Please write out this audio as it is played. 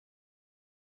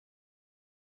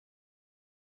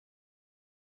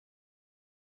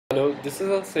This is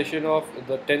a session of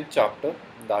the 10th chapter,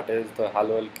 that is the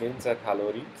haloalkanes and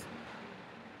haloarenes.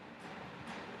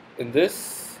 In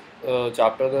this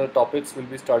chapter, the topics we'll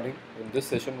be studying in this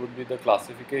session would be the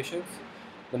classifications,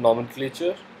 the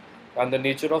nomenclature, and the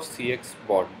nature of CX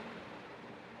bond.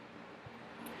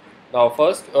 Now,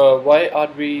 first, why are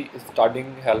we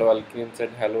studying haloalkanes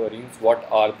and haloarenes? What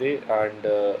are they, and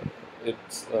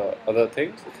its other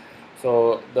things?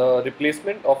 So, the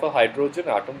replacement of a hydrogen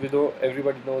atom, we know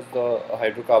everybody knows the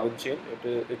hydrocarbon chain.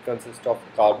 It consists of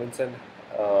carbons and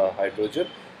hydrogen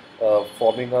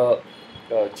forming a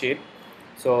chain.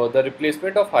 So, the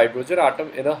replacement of hydrogen atom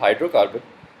in a hydrocarbon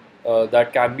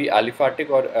that can be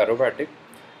aliphatic or aromatic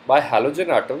by halogen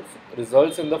atoms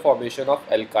results in the formation of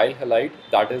alkyl halide,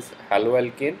 that is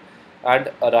haloalkane, and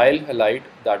aryl halide,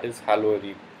 that is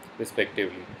haloarene,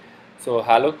 respectively. So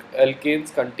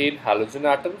haloalkanes contain halogen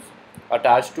atoms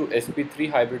attached to sp3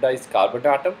 hybridized carbon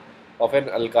atom of an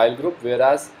alkyl group,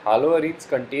 whereas haloarenes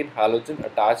contain halogen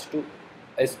attached to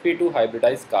sp2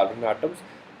 hybridized carbon atoms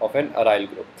of an aryl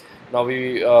group. Now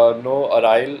we know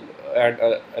aryl and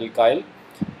alkyl,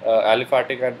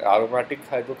 aliphatic and aromatic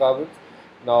hydrocarbons.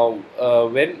 Now,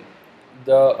 when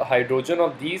the hydrogen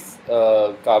of these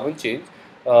carbon change,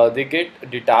 they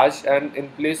get detached, and in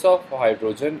place of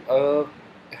hydrogen, a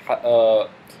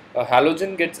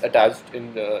halogen gets attached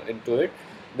into it.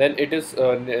 Then it is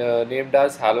named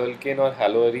as haloalkane or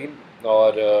haloarene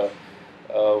or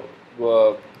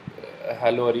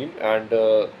haloarene, and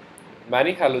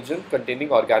many halogen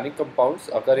containing organic compounds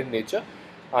occur in nature,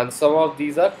 and some of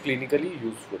these are clinically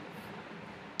useful.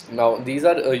 Now, these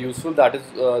are useful, that is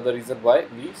the reason why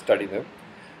we study them.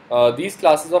 These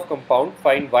classes of compound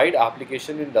find wide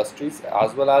application in industries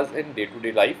as well as in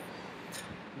day-to-day life.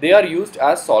 They are used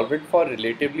as solvent for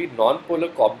relatively non-polar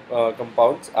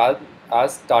compounds as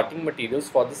starting materials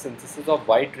for the synthesis of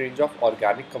wide range of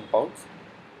organic compounds.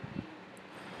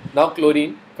 Now,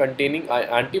 chlorine containing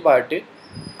antibiotic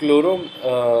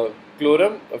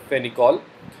chloramphenicol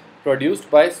produced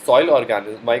by soil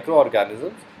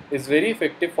microorganisms is very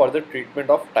effective for the treatment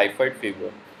of typhoid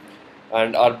fever.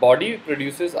 And our body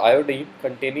produces iodine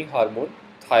containing hormone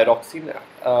thyroxine,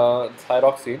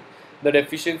 the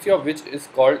deficiency of which is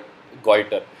called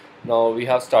goiter. Now we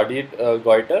have studied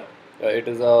goiter. It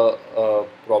is a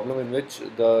problem in which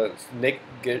the neck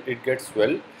gets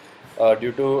swelled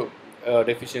due to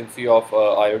deficiency of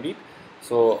iodine.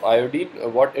 So iodine,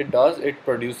 what it does, it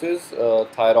produces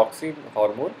thyroxine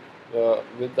hormone.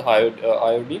 With the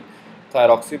iodine,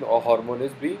 thyroxine hormone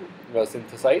is being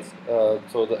synthesized.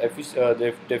 So the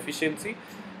deficiency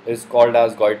is called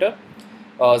as goiter.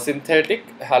 Synthetic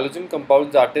halogen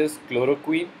compounds, that is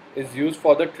chloroquine, is used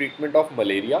for the treatment of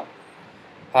malaria.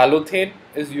 Halothane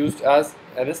is used as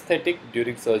anesthetic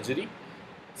during surgery.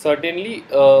 Certainly,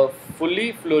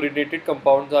 fully fluorinated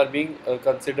compounds are being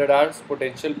considered as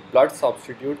potential blood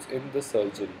substitutes in the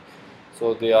surgery.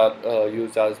 So they are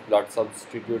used as blood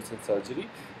substitutes in surgery.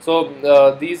 So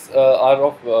these are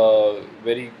of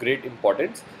very great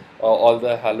importance. All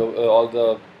the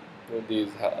these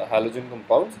halogen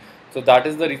compounds. So that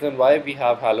is the reason why we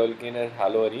have haloalkane and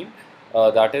haloarene.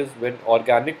 That is when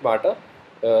organic matter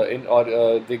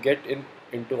they get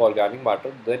into organic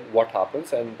matter, then what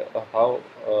happens, and how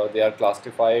they are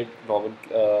classified,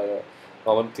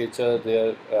 nomenclature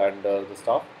there, and the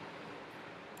stuff.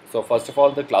 So first of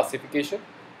all, the classification.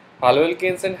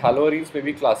 Haloalkanes and haloarenes may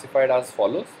be classified as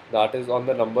follows, that is on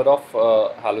the number of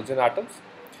halogen atoms.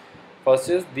 First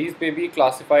is, these may be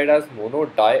classified as mono,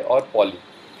 di or poly,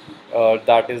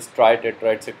 that is tri,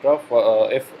 tetra, etc.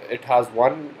 If it has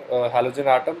one halogen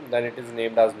atom, then it is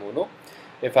named as mono.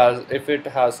 If it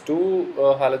has two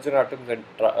halogen atoms, then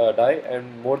di,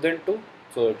 and more than two,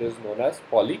 so it is known as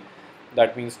poly,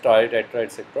 that means tri, tetra,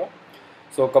 etc.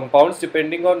 So compounds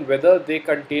depending on whether they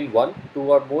contain one,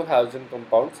 two or more halogen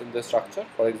compounds in the structure.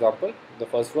 For example, the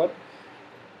first one,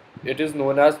 it is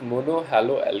known as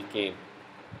monohaloalkane.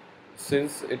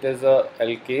 Since it is a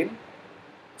alkane,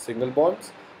 single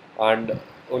bonds, and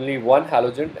only one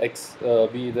halogen,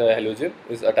 be the halogen,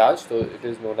 is attached, so it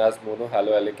is known as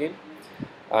monohaloalkane.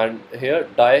 And here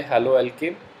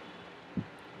dihaloalkane,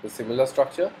 the similar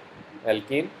structure,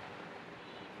 alkane.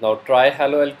 Now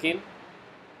trihaloalkane,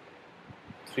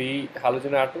 three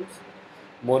halogen atoms,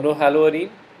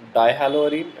 monohaloarene,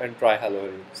 dihaloarene, and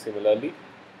trihaloarene similarly.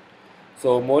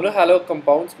 So monohalo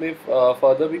compounds may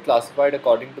further be classified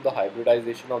according to the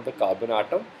hybridization of the carbon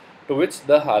atom to which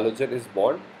the halogen is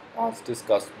bound, as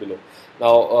discussed below.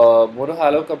 Now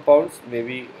monohalo compounds may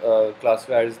be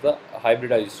classified as the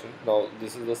hybridization. Now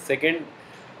this is the second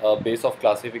base of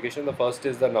classification. The first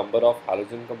is the number of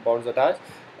halogen compounds attached,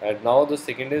 And now the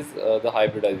second is the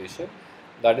hybridization,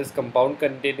 that is compound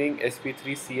containing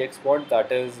sp3CX bond,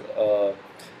 that is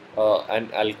an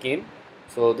alkane.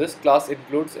 So this class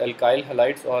includes alkyl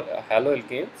halides or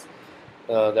haloalkanes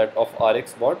that of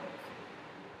Rx bond.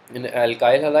 In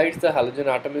alkyl halides, the halogen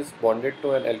atom is bonded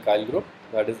to an alkyl group,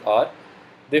 that is R.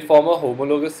 They form a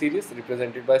homologous series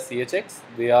represented by CHX.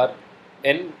 They are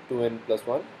N to N plus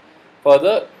 1.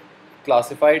 Further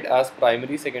classified as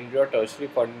primary, secondary or tertiary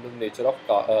according to the nature of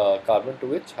carbon to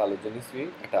which halogen is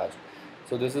being attached.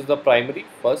 So this is the primary,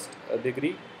 first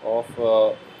degree of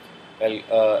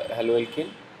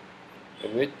haloalkane,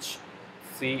 in which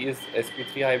C is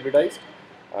sp3 hybridized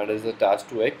and is attached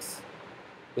to X.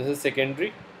 This is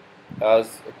secondary,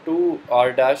 as two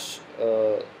R dash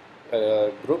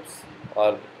groups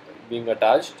are being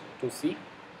attached to C,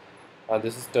 and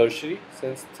this is tertiary,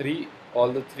 since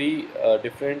all the three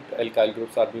different alkyl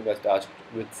groups are being attached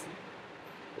with C.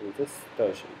 So this is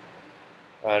tertiary.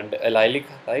 And allylic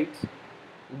halides,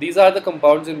 these are the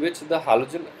compounds in which the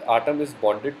halogen atom is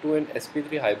bonded to an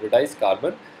sp3 hybridized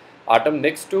carbon atom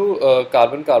next to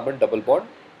carbon-carbon double bond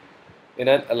in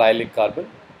an allylic carbon.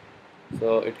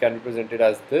 So it can be presented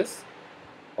as this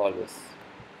or this,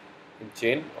 in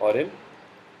chain or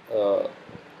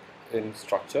in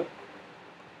structure.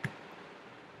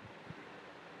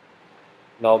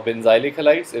 Now benzylic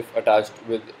halides, if attached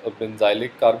with a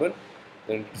benzylic carbon,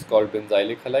 then it is called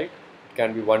benzylic halide. It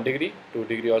can be 1 degree, 2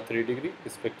 degree or 3 degree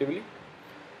respectively.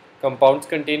 Compounds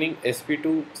containing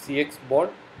sp2CX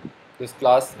bond, this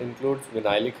class includes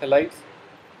vinylic halides.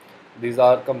 These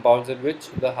are compounds in which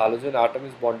the halogen atom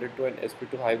is bonded to an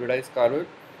sp2 hybridized carbon.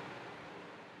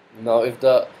 Now if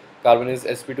the carbon is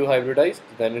sp2 hybridized,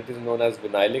 then it is known as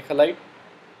vinylic halide.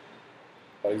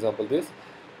 For example, this,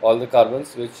 all the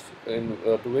carbons to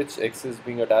which X is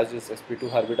being attached is sp2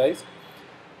 hybridized.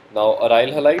 Now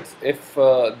aryl halides, if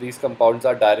these compounds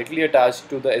are directly attached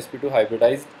to the sp2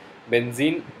 hybridized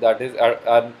benzene, that is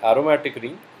an aromatic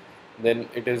ring, then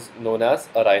it is known as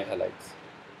aryl halides.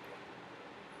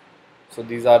 So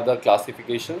these are the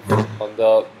classifications on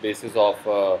the basis of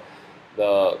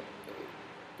the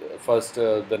first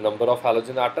the number of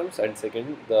halogen atoms, and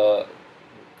second the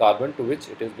carbon to which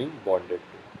it is being bonded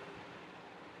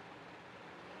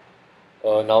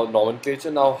to. Now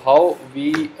nomenclature. Now how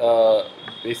we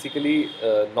basically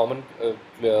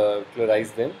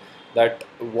nomenclarize them, that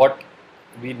what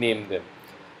we name them.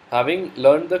 Having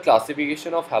learned the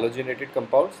classification of halogenated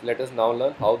compounds, let us now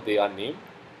learn how they are named.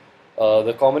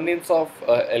 The common names of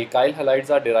alkyl halides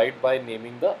are derived by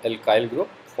naming the alkyl group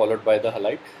followed by the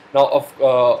halide. Now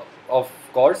of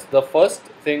course the first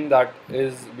thing that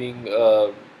is being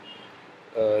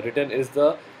written is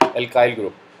the alkyl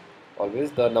group.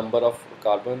 Always the number of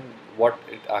carbon, what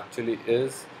it actually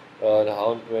is,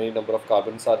 how many number of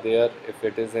carbons are there, if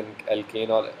it is in alkane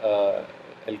or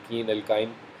alkene,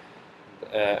 alkyne,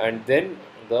 and then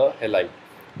the halide,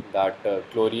 that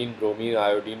chlorine, bromine,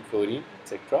 iodine, fluorine,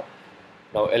 etc.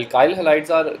 Now alkyl halides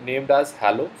are named as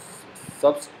halo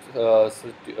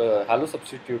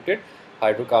substituted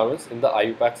hydrocarbons in the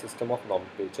IUPAC system of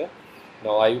nomenclature.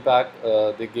 Now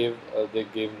IUPAC they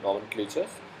gave nomenclatures.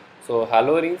 So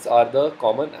haloarenes are the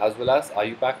common as well as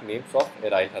IUPAC names of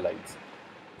aryl halides.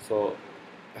 So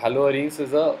haloarenes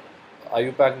is a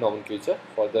IUPAC nomenclature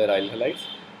for the aryl halides.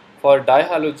 For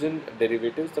dihalogen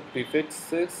derivatives, the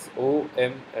prefixes O,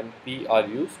 M and P are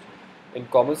used in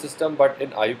common system, but in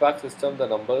IUPAC system the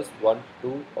numbers 1,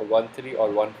 2 or 1, 3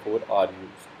 or 1, 4 are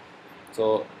used.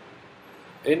 So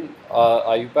in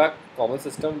IUPAC common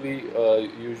system, we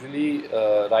usually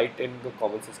write in the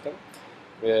common system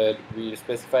where we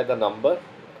specify the number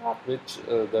at which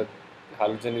the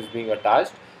halogen is being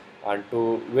attached and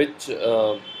to which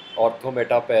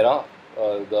ortho-meta para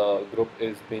the group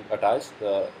is being attached,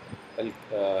 the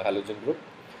halogen group.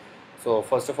 So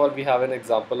first of all, we have an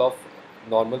example of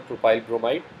normal propyl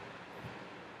bromide,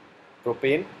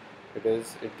 propane. It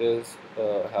is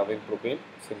having propane,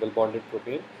 single bonded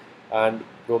propane, and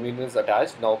bromine is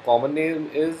attached. Now common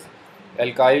name is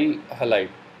alkyl halide.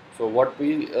 So what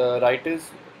we write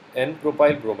is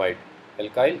N-propyl bromide,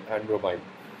 alkyl and bromide.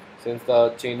 Since the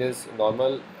chain is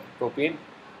normal propane,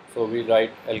 so we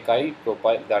write alkyl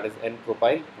propyl, that is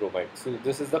N-propyl bromide. So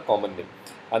this is the common name,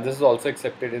 and this is also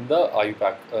accepted in the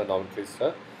IUPAC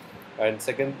nomenclature. And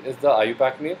second is the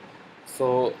IUPAC name.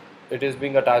 So it is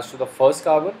being attached to the first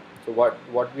carbon. So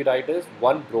what we write is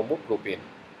 1-bromopropane.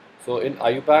 So in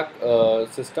IUPAC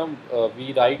system,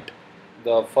 we write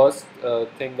the first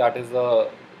thing, that is the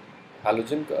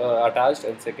halogen attached,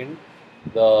 and second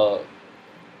the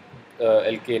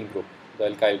alkane group, the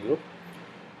alkyl group.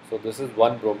 So this is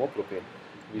 1-bromopropane.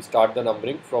 We start the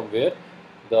numbering from where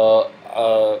the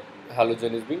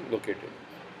halogen is being located.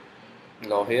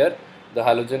 Now here the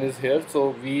halogen is here,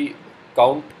 so we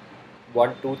count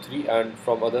 1 2 3, and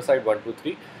from other side 1 2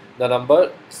 3. The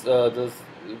number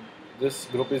this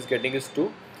group is getting is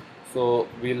 2, so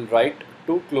we'll write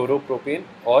 2 chloropropane,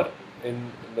 or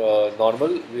in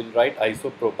normal we'll write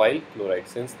isopropyl chloride,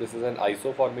 since this is an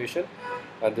iso formation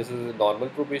and this is a normal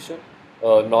propation,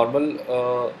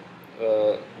 normal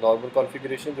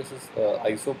configuration. This is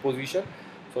iso position,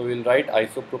 so we'll write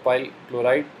isopropyl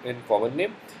chloride in common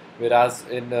name, whereas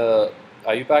in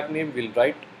IUPAC name we'll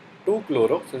write 2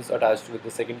 chloro, since attached with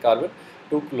the second carbon,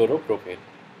 2 chloropropane.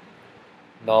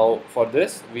 Now for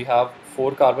this we have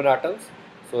 4 carbon atoms,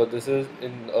 so this is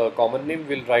in common name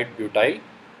we'll write butyl,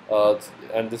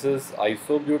 and this is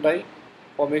isobutyl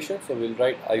formation, so we'll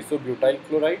write isobutyl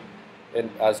chloride in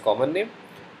as common name.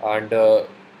 And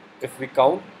if we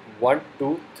count 1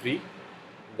 2 3,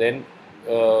 then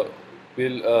uh,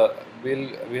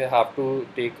 we have to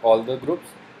take all the groups.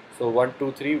 So 1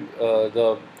 2 3,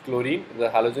 the chlorine, the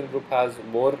halogen group has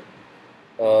more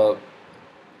uh,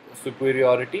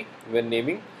 superiority when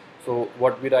naming. So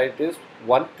what we write is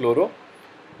 1 chloro,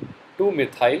 2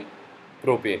 methyl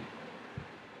propane.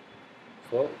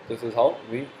 So this is how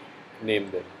we name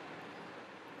them.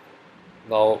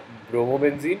 Now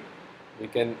bromobenzene,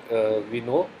 we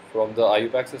know from the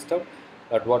IUPAC system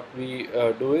that what we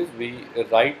do is we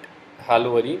write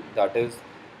haloarene, that is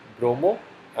bromo,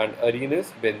 and arene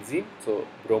is benzene, so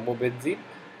bromobenzene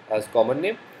as common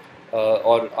name,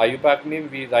 or IUPAC name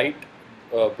we write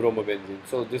bromobenzene.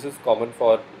 So this is common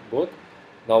for both.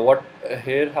 Now what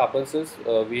here happens is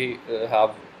we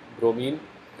have bromine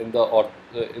in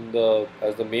the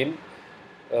as the main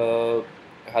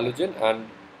halogen, and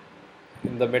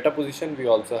in the meta position we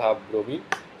also have bromine.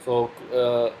 So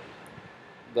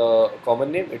the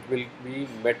common name, it will be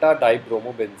meta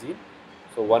dibromobenzene.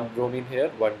 So one bromine here,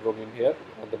 one bromine here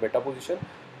on the meta position.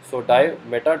 So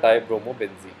meta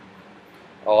dibromobenzene.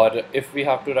 Or if we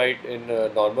have to write in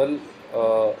normal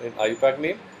in IUPAC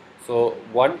name, so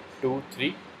 1 2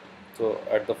 3. So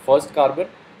at the first carbon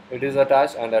it is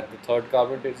attached, and at the third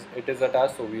carbon it is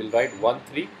attached. So we will write 1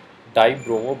 3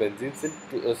 dibromobenzene,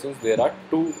 since there are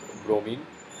 2 bromine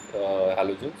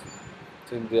halogens.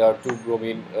 Since there are 2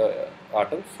 bromine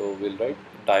atoms, so we'll write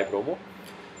dibromo.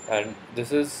 And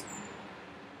this is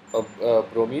a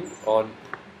bromine on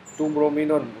 2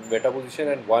 bromine on meta position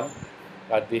and 1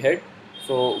 at the head.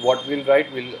 So what we'll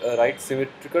write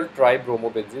symmetrical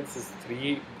tribromobenzene, since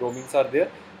 3 bromines are there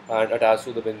and attached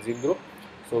to the benzene group.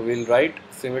 So we'll write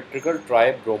symmetrical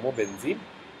tribromobenzene,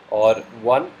 or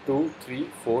 1 2 3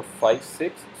 4 5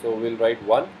 6. So we'll write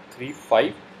 1 3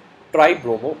 5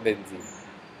 tribromobenzene.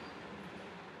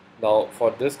 Now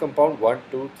for this compound 1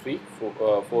 2 3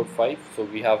 4 5, so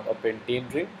we have a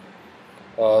pentane ring.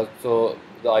 So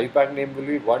the IUPAC name will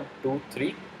be 1 2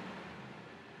 3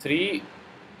 3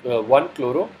 1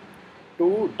 chloro,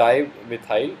 2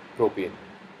 dimethyl propane.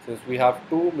 Since we have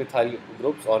 2 methyl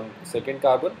groups on second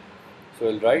carbon, so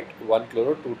we'll write 1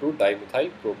 chloro 2 dimethyl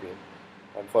propane.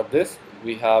 And for this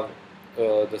we have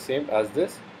the same as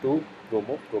this, 2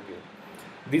 bromopropane.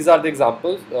 These are the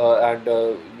examples, and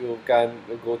you can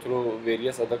go through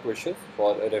various other questions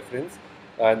for a reference,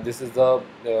 and this is the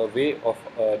way of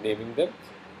naming them.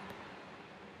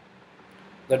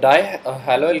 The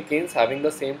haloalkanes having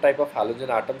the same type of halogen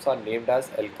atoms are named as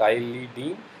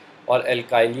alkylidene or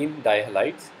alkylene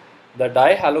dihalides. The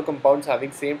dihalo compounds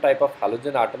having same type of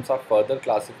halogen atoms are further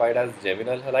classified as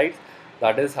geminal halides,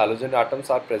 that is halogen atoms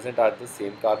are present at the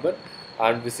same carbon,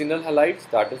 and vicinal halides,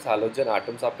 that is halogen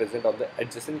atoms are present on the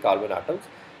adjacent carbon atoms.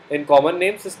 In common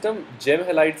name system, gem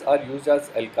halides are used as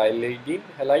alkylidene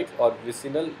halides, or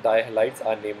vicinal dihalides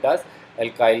are named as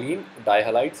alkylene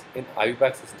dihalides in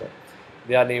IUPAC system.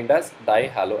 They are named as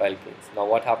dihaloalkanes. Now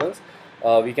what happens?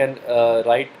 We can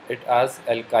write it as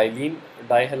alkylene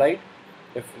dihalide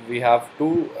if we have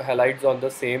 2 halides on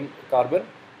the same carbon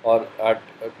or at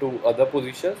 2 other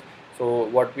positions. So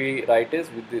what we write is,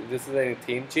 this is an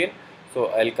ethane chain, so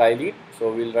alkylene,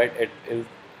 so we'll write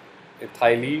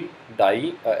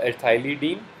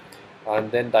ethylidene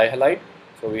and then dihalide.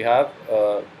 So we have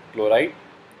chloride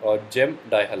or gem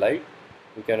dihalide.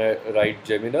 We can write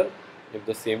geminal if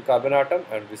the same carbon atom,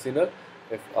 and vicinal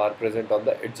if are present on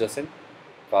the adjacent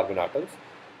carbon atoms.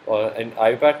 In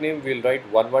IUPAC name we'll write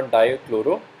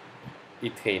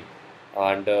 1,1-dichloroethane,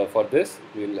 and for this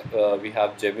we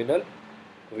have geminal,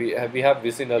 we have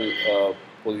vicinal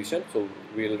position, so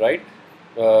we'll write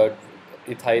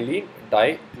ethylene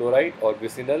dichloride or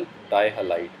vicinal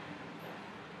dihalide,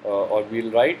 or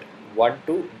we'll write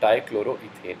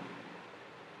 1,2-dichloroethane.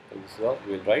 So this is how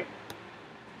we'll write.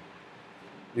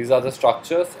 These are the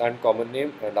structures and common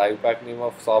name and IUPAC name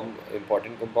of some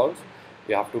important compounds.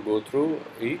 We have to go through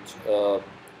each.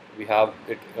 We have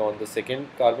it on the second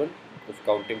carbon, if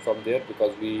counting from there,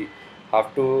 because we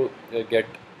have to get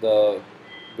the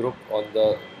group on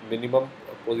the minimum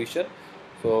position.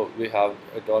 So we have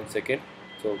it on second.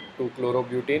 So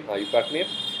 2-chlorobutane IUPAC name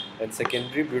and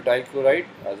secondary butyl chloride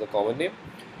as a common name.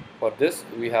 For this,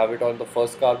 we have it on the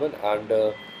first carbon, and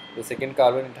the second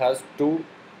carbon, it has two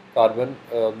carbon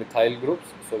methyl groups.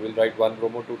 So we'll write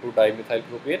 1-bromo 2,2 dimethyl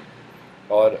propane,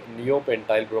 or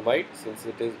neopentyl bromide, since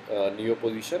it is neo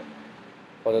position.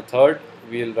 For the third,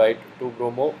 we'll write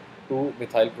 2-bromo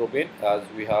 2-methyl propane, as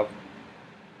we have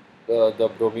the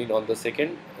bromine on the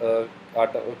second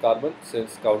carbon.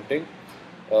 Since counting,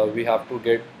 we have to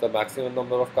get the maximum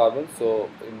number of carbons. So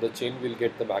in the chain, we'll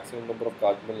get the maximum number of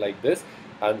carbon like this,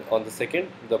 and on the second,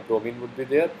 the bromine would be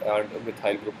there and a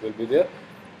methyl group will be there.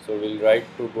 So we'll write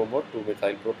 2-bromo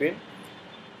 2-methyl propane.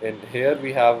 And here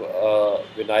we have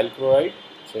vinyl chloride,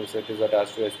 since it is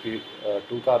attached to sp2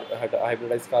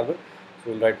 hybridized carbon.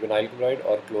 So we'll write vinyl chloride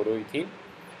or chloroethene.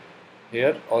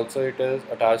 Here also it is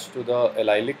attached to the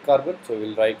allylic carbon, so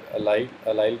we'll write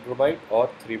allyl bromide or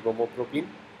 3-bromopropene.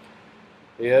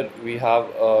 Here we have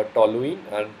toluene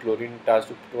and chlorine attached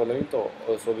to toluene,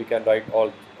 so we can write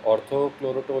all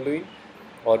orthochlorotoluene,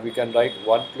 or we can write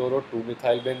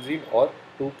 1-chloro-2-methylbenzene or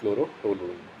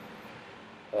 2-chlorotoluene.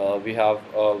 We have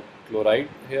chloride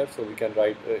here, so we can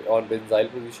write on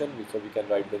benzyl position, so we can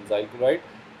write benzyl chloride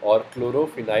or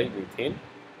chlorophenyl methane.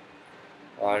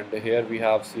 And here we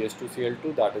have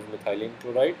CH2Cl2, that is methylene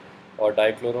chloride or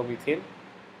dichloromethane.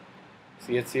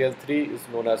 CHCl3 is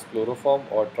known as chloroform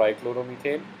or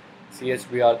trichloromethane.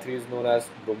 CHBr3 is known as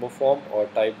bromoform or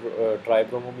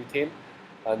tribromomethane.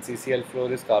 And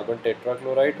CCl4 is carbon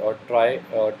tetrachloride or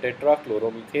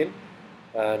tetrachloromethane.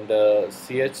 And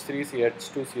CH3,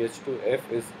 CH2,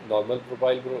 CH2F is normal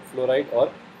propyl fluoride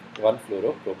or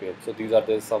 1-fluoropropane. So these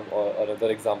are some other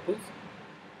examples.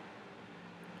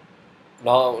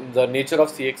 Now, the nature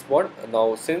of CX bond.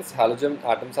 Now, since halogen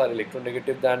atoms are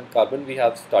electronegative than carbon, we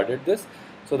have studied this.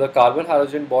 So, the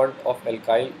carbon-halogen bond of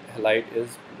alkyl halide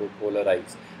is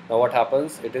polarized. Now, what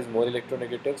happens? It is more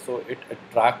electronegative, so it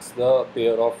attracts the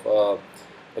pair of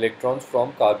electrons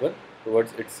from carbon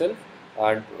towards itself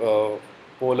and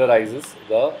polarizes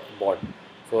the bond.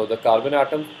 So, the carbon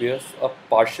atom bears a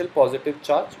partial positive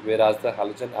charge, whereas the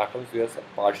halogen atom bears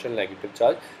a partial negative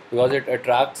charge, because it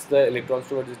attracts the electrons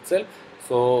towards itself.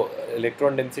 So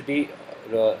electron density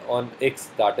on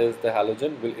X, that is the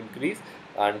halogen, will increase,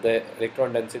 and the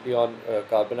electron density on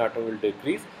carbon atom will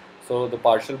decrease. So the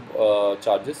partial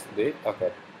charges, they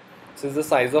occur. Since the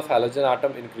size of halogen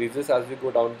atom increases as we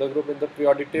go down the group in the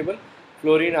periodic table,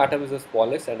 fluorine atom is the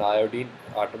smallest and iodine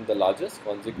atom the largest.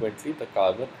 Consequently, the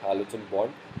carbon halogen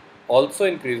bond also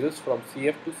increases from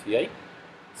CF to CI.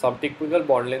 Some typical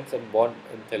bond lengths and bond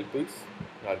enthalpies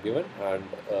are given, and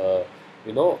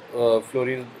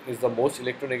fluorine is the most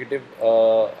electronegative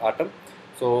atom,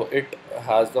 so it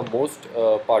has the most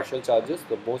partial charges,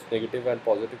 the most negative and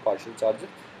positive partial charges,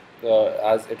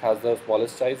 as it has the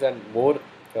smallest size and more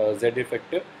Z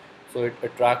effective, so it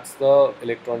attracts the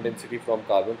electron density from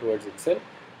carbon towards itself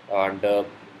and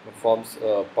forms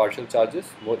partial charges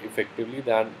more effectively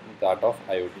than that of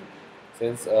iodine,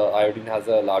 since iodine has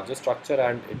a larger structure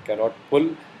and it cannot pull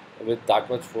with that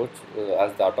much force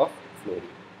as that of fluorine.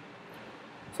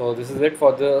 So this is it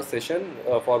for the session.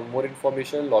 For more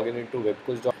information, log in into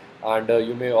Webcoach, and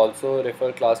you may also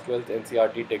refer class 12th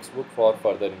NCERT textbook for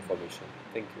further information.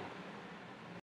 Thank you.